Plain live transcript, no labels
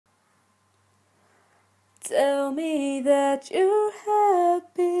Tell me that you're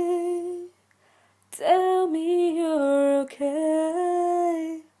happy. Tell me you're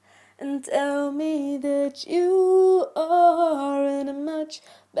okay. And tell me that you are in a much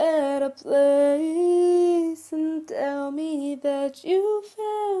better place. And tell me that you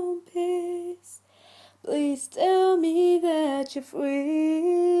found peace. Please tell me that you're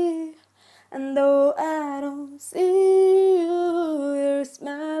free. And though I don't see you, you're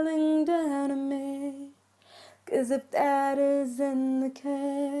smiling down at me. 'Cause if that isn't the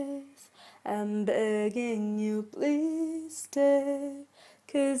case, I'm begging you, please stay.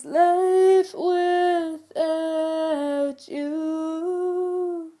 'Cause life without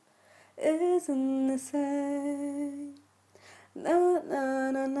you isn't the same. Na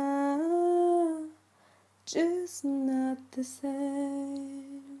na na na, just not the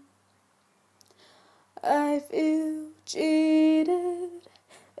same. I feel cheated,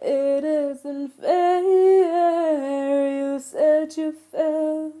 it isn't fair. You said you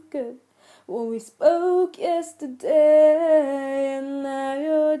felt good when we spoke yesterday, and now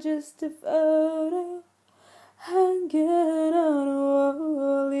you're just a photo hanging on a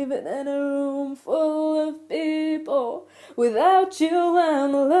wall, living in a room full of people. Without you,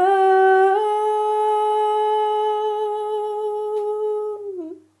 I'm alone.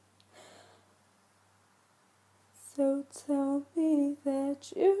 So tell me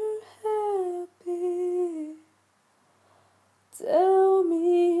that you're happy. Tell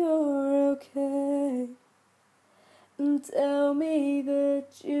me you're okay. And tell me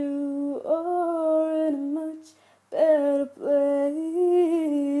that you are in a much better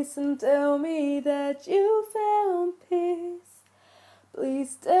place. And tell me that you found peace.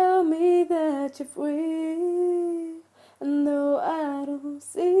 Please tell me that you're free. And though I don't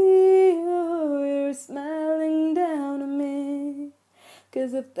see you, you're smiling down at me.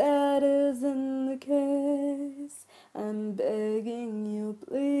 'Cause if that isn't the case, I'm begging you,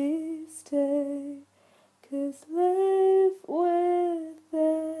 please stay. 'Cause life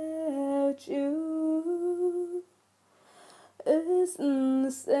without you isn't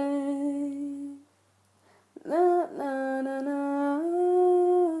the same. Na na na na.